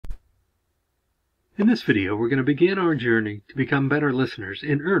In this video, we're going to begin our journey to become better listeners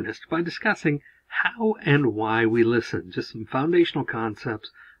in earnest by discussing how and why we listen, just some foundational concepts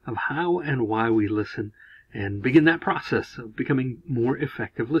of how and why we listen, and begin that process of becoming more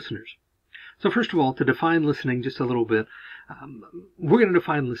effective listeners. So first of all, to define listening just a little bit, we're going to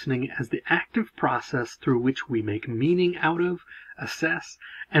define listening as the active process through which we make meaning out of, assess,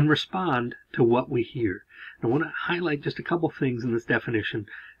 and respond to what we hear. And I want to highlight just a couple things in this definition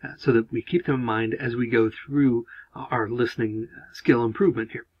so that we keep them in mind as we go through our listening skill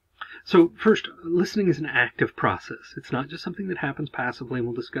improvement here. So first, listening is an active process. It's not just something that happens passively, and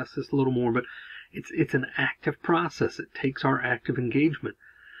we'll discuss this a little more, but it's an active process. It takes our active engagement.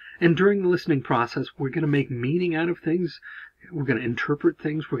 And during the listening process, we're going to make meaning out of things. We're going to interpret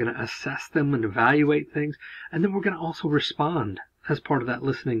things. We're going to assess them and evaluate things. And then we're going to also respond as part of that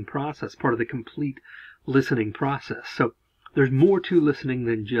listening process, part of the complete listening process. So there's more to listening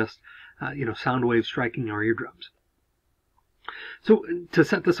than just, sound waves striking our eardrums. So to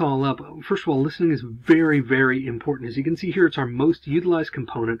set this all up, first of all, listening is very, very important. As you can see here, it's our most utilized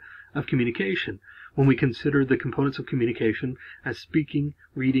component of communication. When we consider the components of communication as speaking,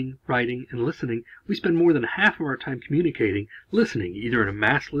 reading, writing, and listening, we spend more than half of our time communicating, listening, either in a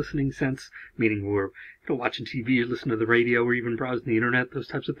mass listening sense, meaning we're watching TV or listening to the radio or even browsing the internet, those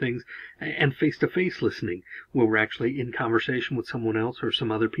types of things, and face-to-face listening, where we're actually in conversation with someone else or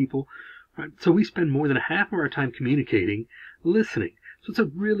some other people. Right? So we spend more than half of our time communicating, listening. So it's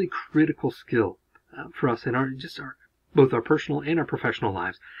a really critical skill for us in both our personal and our professional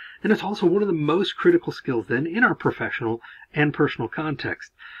lives. And it's also one of the most critical skills then in our professional and personal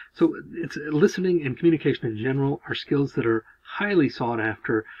context. So it's listening and communication in general are skills that are highly sought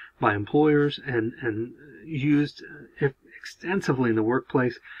after by employers and used extensively in the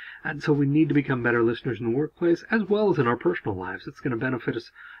workplace. And so we need to become better listeners in the workplace as well as in our personal lives. It's going to benefit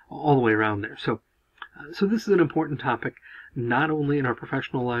us all the way around there. So this is an important topic, not only in our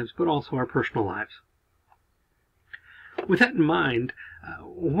professional lives, but also our personal lives. With that in mind, I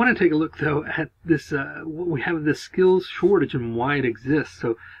want to take a look, though, at this. We have this skills shortage and why it exists.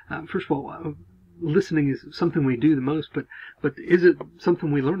 So, first of all, listening is something we do the most, but is it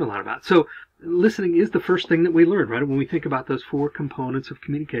something we learn a lot about? So, listening is the first thing that we learn, right? When we think about those four components of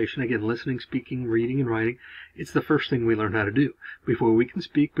communication, again, listening, speaking, reading, and writing, it's the first thing we learn how to do. Before we can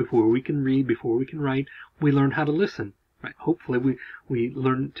speak, before we can read, before we can write, we learn how to listen, right? Hopefully, we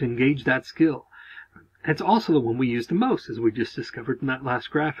learn to engage that skill. It's also the one we use the most, as we just discovered in that last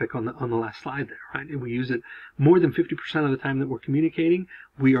graphic on the last slide there, right? And we use it more than 50% of the time that we're communicating,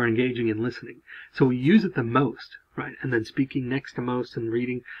 we are engaging in listening. So we use it the most, right? And then speaking next to most, and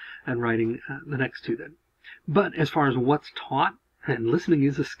reading and writing the next two then. But as far as what's taught, and listening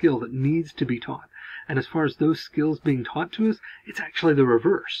is a skill that needs to be taught. And as far as those skills being taught to us, it's actually the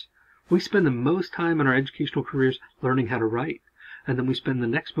reverse. We spend the most time in our educational careers learning how to write. And then we spend the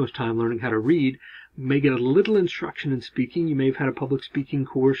next most time learning how to read. You may get a little instruction in speaking. You may have had a public speaking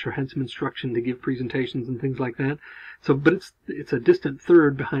course or had some instruction to give presentations and things like that. So, but it's a distant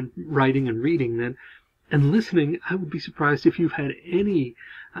third behind writing and reading then. And listening, I would be surprised if you've had any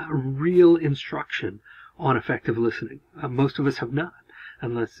real instruction on effective listening. Most of us have not,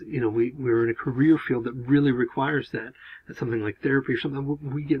 unless we're in a career field that really requires that. Something like therapy or something.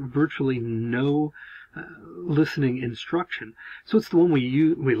 We get virtually no listening instruction. So it's the one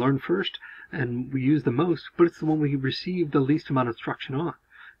we learn first and we use the most, but it's the one we receive the least amount of instruction on,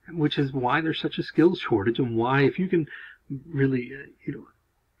 which is why there's such a skills shortage, and why if you can really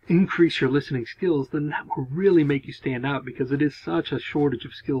increase your listening skills, then that will really make you stand out, because it is such a shortage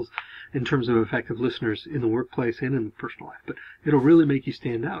of skills in terms of effective listeners in the workplace and in the personal life. But it'll really make you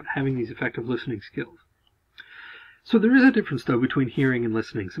stand out having these effective listening skills. So there is a difference, though, between hearing and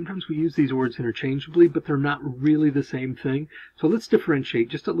listening. Sometimes we use these words interchangeably, but they're not really the same thing. So let's differentiate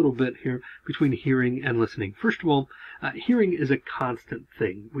just a little bit here between hearing and listening. First of all, hearing is a constant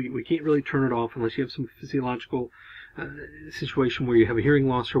thing. We can't really turn it off unless you have some physiological situation where you have a hearing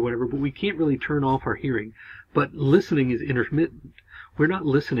loss or whatever, but we can't really turn off our hearing. But listening is intermittent. We're not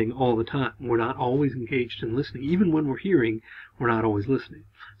listening all the time. We're not always engaged in listening. Even when we're hearing, we're not always listening.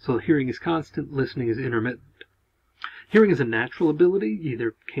 So hearing is constant, listening is intermittent. Hearing is a natural ability. You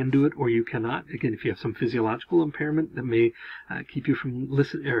either can do it or you cannot. Again, if you have some physiological impairment that may keep you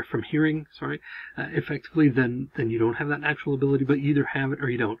from hearing effectively, then you don't have that natural ability, but you either have it or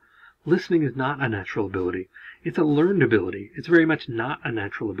you don't. Listening is not a natural ability. It's a learned ability. It's very much not a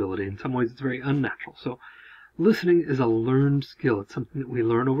natural ability. In some ways, it's very unnatural. So listening is a learned skill. It's something that we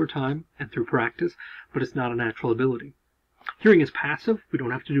learn over time and through practice, but it's not a natural ability. Hearing is passive. We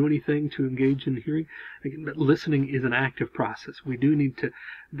don't have to do anything to engage in hearing. Again, but listening is an active process. We do need to.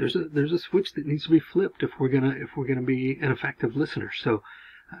 There's a switch that needs to be flipped if we're gonna be an effective listener. So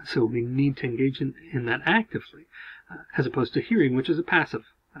we need to engage in that actively, as opposed to hearing, which is a passive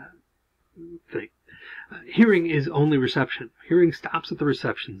thing. Hearing is only reception. Hearing stops at the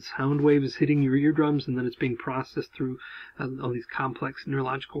reception. Sound wave is hitting your eardrums, and then it's being processed through all these complex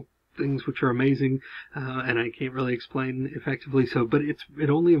neurological things, which are amazing, and I can't really explain effectively. But it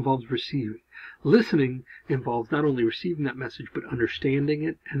only involves receiving. Listening involves not only receiving that message, but understanding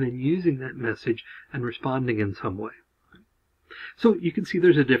it, and then using that message and responding in some way. So you can see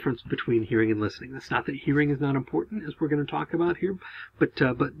there's a difference between hearing and listening. That's not that hearing is not important, as we're going to talk about here, but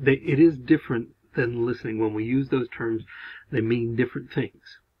it is different than listening. When we use those terms, they mean different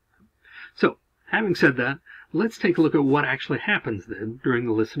things. So, having said that, let's take a look at what actually happens then during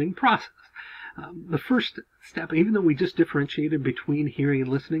the listening process. The first step, even though we just differentiated between hearing and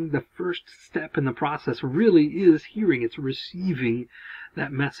listening, the first step in the process really is hearing. It's receiving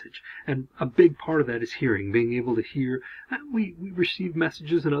that message. And a big part of that is hearing, being able to hear. We receive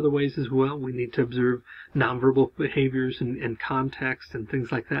messages in other ways as well. We need to observe nonverbal behaviors and context and things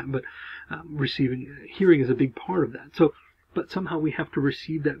like that. But hearing is a big part of that. But somehow we have to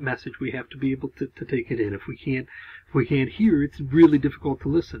receive that message. We have to be able to take it in. If we can't hear, it's really difficult to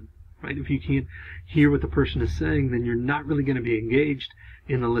listen. Right? If you can't hear what the person is saying, then you're not really going to be engaged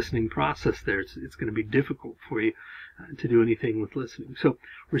in the listening process there. It's going to be difficult for you to do anything with listening. So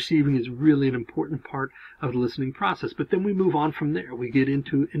receiving is really an important part of the listening process. But then we move on from there. We get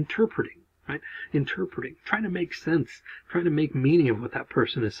into interpreting. Right? Interpreting, trying to make sense, trying to make meaning of what that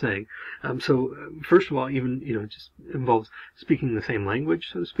person is saying. First of all, even, just involves speaking the same language,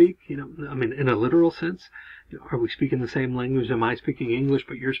 so to speak. In a literal sense, are we speaking the same language? Am I speaking English,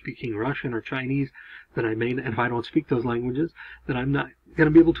 but you're speaking Russian or Chinese? And if I don't speak those languages, then I'm not going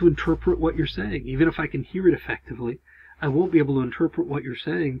to be able to interpret what you're saying. Even if I can hear it effectively, I won't be able to interpret what you're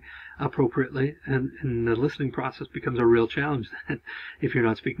saying appropriately, and the listening process becomes a real challenge then if you're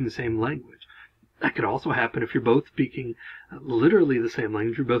not speaking the same language. That could also happen if you're both speaking literally the same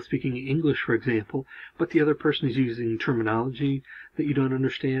language. You're both speaking English, for example, but the other person is using terminology that you don't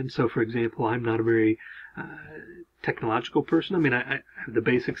understand. So, for example, I'm not a very technological person. I have the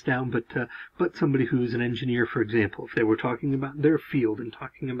basics down, but somebody who's an engineer, for example, if they were talking about their field and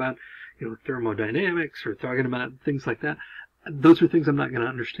talking about thermodynamics or talking about things like that, those are things I'm not going to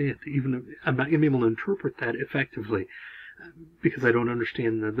understand. Even I'm not going to be able to interpret that effectively because I don't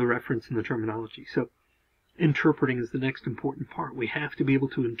understand the reference and the terminology. So interpreting is the next important part. We have to be able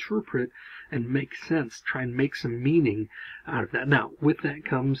to interpret and make sense, try and make some meaning out of that. Now, with that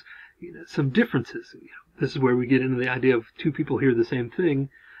comes some differences. This is where we get into the idea of two people hear the same thing,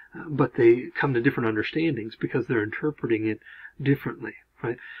 but they come to different understandings because they're interpreting it differently,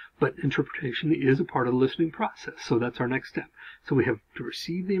 right? But interpretation is a part of the listening process, so that's our next step. So we have to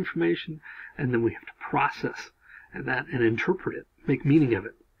receive the information, and then we have to process that and interpret it, make meaning of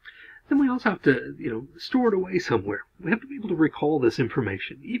it. Then we also have to, store it away somewhere. We have to be able to recall this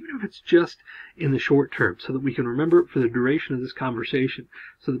information, even if it's just in the short term, so that we can remember it for the duration of this conversation,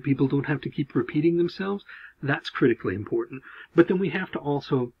 so that people don't have to keep repeating themselves. That's critically important. But then we have to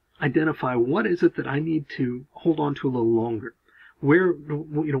also identify what is it that I need to hold on to a little longer.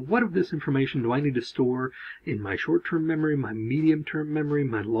 What of this information do I need to store in my short-term memory, my medium-term memory,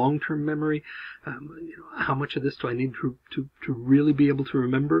 my long-term memory? How much of this do I need to really be able to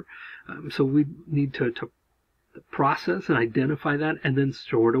remember? So we need to process and identify that and then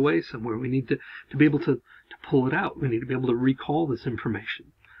store it away somewhere. We need to be able to pull it out. We need to be able to recall this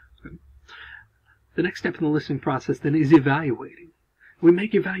information. Okay. The next step in the listening process then is evaluating. We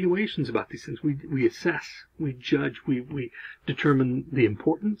make evaluations about these things. We assess, we judge, we determine the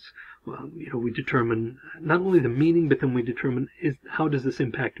importance. We determine not only the meaning, but then we determine how does this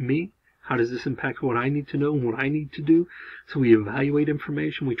impact me? How does this impact what I need to know and what I need to do? So we evaluate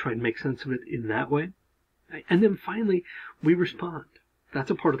information. We try and make sense of it in that way. And then finally, we respond. That's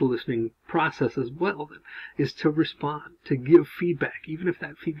a part of the listening process as well, is to respond, to give feedback, even if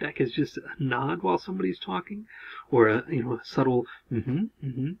that feedback is just a nod while somebody's talking, or a subtle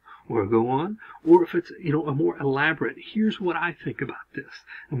or a go on, or if it's a more elaborate, here's what I think about this,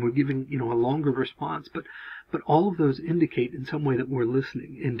 and we're giving a longer response, but all of those indicate in some way that we're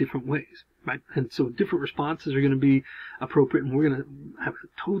listening in different ways, right? And so different responses are going to be appropriate, and we're going to have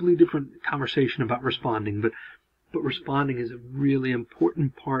a totally different conversation about responding, but responding is a really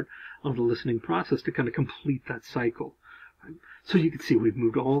important part of the listening process to kind of complete that cycle. Right? So you can see we've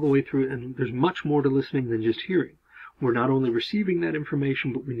moved all the way through, and there's much more to listening than just hearing. we're not only receiving that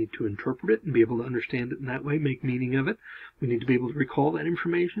information, but we need to interpret it and be able to understand it in that way, make meaning of it. We need to be able to recall that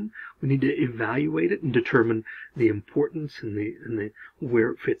information. We need to evaluate it and determine the importance and the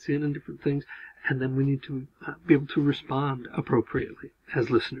where it fits in and different things. And then we need to be able to respond appropriately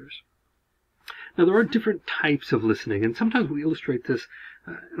as listeners. Now, there are different types of listening, and sometimes we illustrate this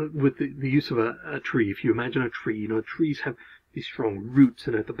with the use of a tree. If you imagine a tree, trees have these strong roots,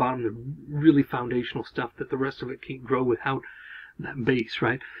 and at the bottom, the really foundational stuff that the rest of it can't grow without that base,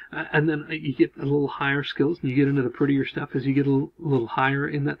 right? And then you get a little higher skills, and you get into the prettier stuff as you get a little higher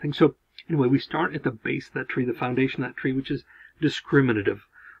in that thing. So anyway, we start at the base of that tree, the foundation of that tree, which is discriminative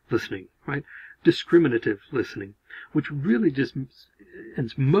listening, right? Discriminative listening, which really just, in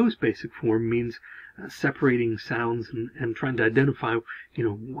its most basic form, means separating sounds and trying to identify,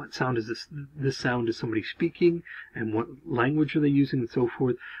 what sound is this? This sound is somebody speaking, and what language are they using, and so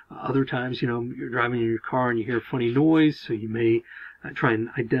forth. Other times, you're driving in your car and you hear a funny noise, so you may try and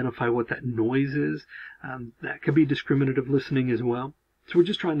identify what that noise is. That could be discriminative listening as well. So we're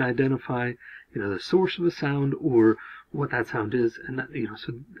just trying to identify, the source of a sound or what that sound is, and that,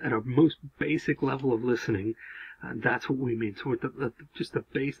 so at our most basic level of listening, that's what we mean. So at just the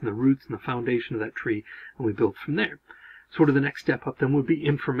base and the roots and the foundation of that tree, and we build from there. Sort of the next step up then would be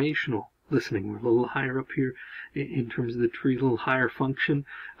informational listening. We're a little higher up here in terms of the tree, a little higher function.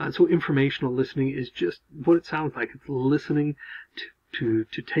 So informational listening is just what it sounds like. It's listening to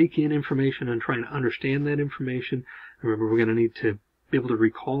take in information and trying to understand that information. Remember, we're going to need to be able to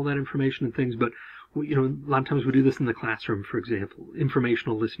recall that information and things, but a lot of times we do this in the classroom, for example.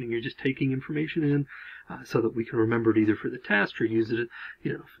 Informational listening, you're just taking information in so that we can remember it either for the test or use it,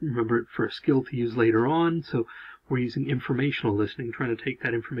 remember it for a skill to use later on. So we're using informational listening, trying to take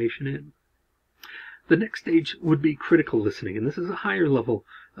that information in. The next stage would be critical listening, and this is a higher level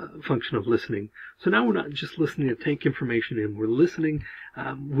function of listening. So now we're not just listening to take information in, we're listening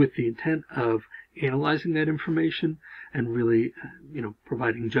with the intent of analyzing that information and really,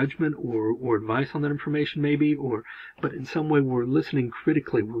 providing judgment or advice on that information maybe, but in some way we're listening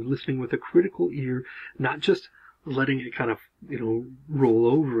critically. We're listening with a critical ear, not just letting it kind of, roll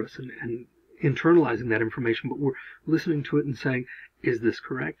over us and internalizing that information, but we're listening to it and saying, is this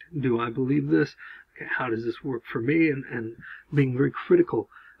correct? Do I believe this? Okay, how does this work for me? And being very critical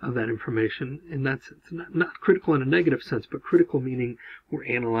of that information in that sense. Not critical in a negative sense, but critical meaning we're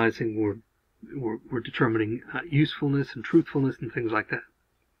analyzing, we're determining usefulness and truthfulness and things like that.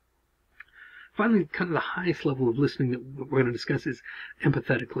 Finally, kind of the highest level of listening that we're going to discuss is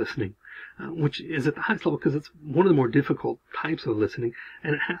empathetic listening, which is at the highest level because it's one of the more difficult types of listening,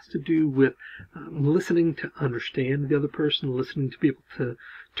 and it has to do with listening to understand the other person, listening to be able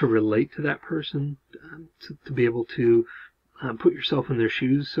to relate to that person, to be able to put yourself in their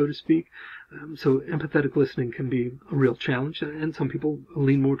shoes, so to speak. So empathetic listening can be a real challenge, and some people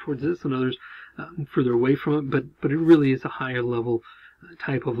lean more towards this and others further away from it, but it really is a higher level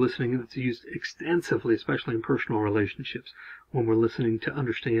type of listening that's used extensively, especially in personal relationships, when we're listening to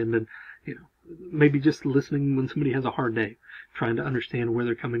understand and, maybe just listening when somebody has a hard day, trying to understand where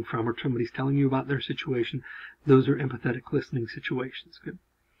they're coming from, or somebody's telling you about their situation. Those are empathetic listening situations. Good.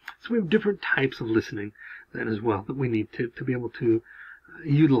 So we have different types of listening then as well that we need to be able to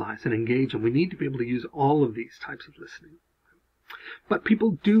utilize and engage in. We need to be able to use all of these types of listening. But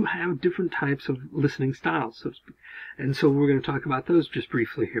people do have different types of listening styles, so to speak. And so we're going to talk about those just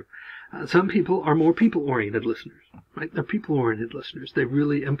briefly here. Some people are more people-oriented listeners, right? They're people-oriented listeners. They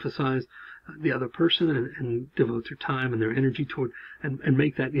really emphasize the other person and devote their time and their energy toward and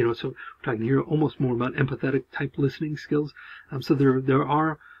make that, so we're talking here almost more about empathetic type listening skills. So there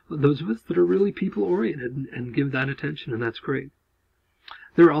are those of us that are really people-oriented and give that attention, and that's great.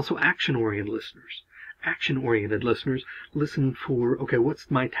 There are also action-oriented listeners. Action-oriented listeners listen for, okay, what's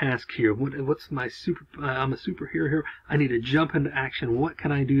my task here? What's my I'm a superhero here. I need to jump into action. What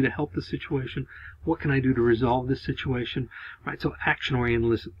can I do to help the situation? What can I do to resolve this situation? Right. So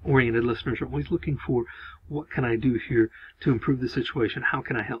action-oriented listeners are always looking for, what can I do here to improve the situation? How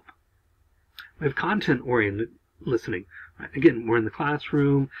can I help? We have content-oriented listening. Right. Again, we're in the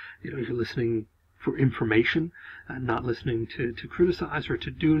classroom. You're listening for information, not listening to criticize or to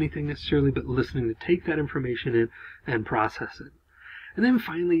do anything necessarily, but listening to take that information in and process it. And then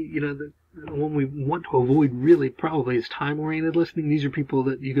finally, the one we want to avoid really probably is time-oriented listening. These are people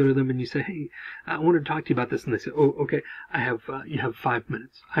that you go to them and you say, hey, I want to talk to you about this. And they say, oh, okay, you have 5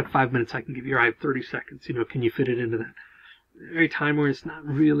 minutes. I have 5 minutes I can give you, or I have 30 seconds. Can you fit it into that? Very time-oriented, it's not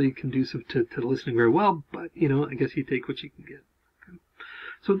really conducive to listening very well, but, I guess you take what you can get.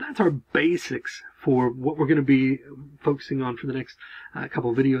 So that's our basics for what we're going to be focusing on for the next couple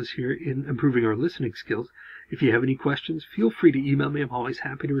of videos here in improving our listening skills. If you have any questions, feel free to email me. I'm always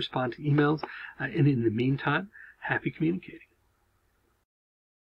happy to respond to emails. And in the meantime, happy communicating.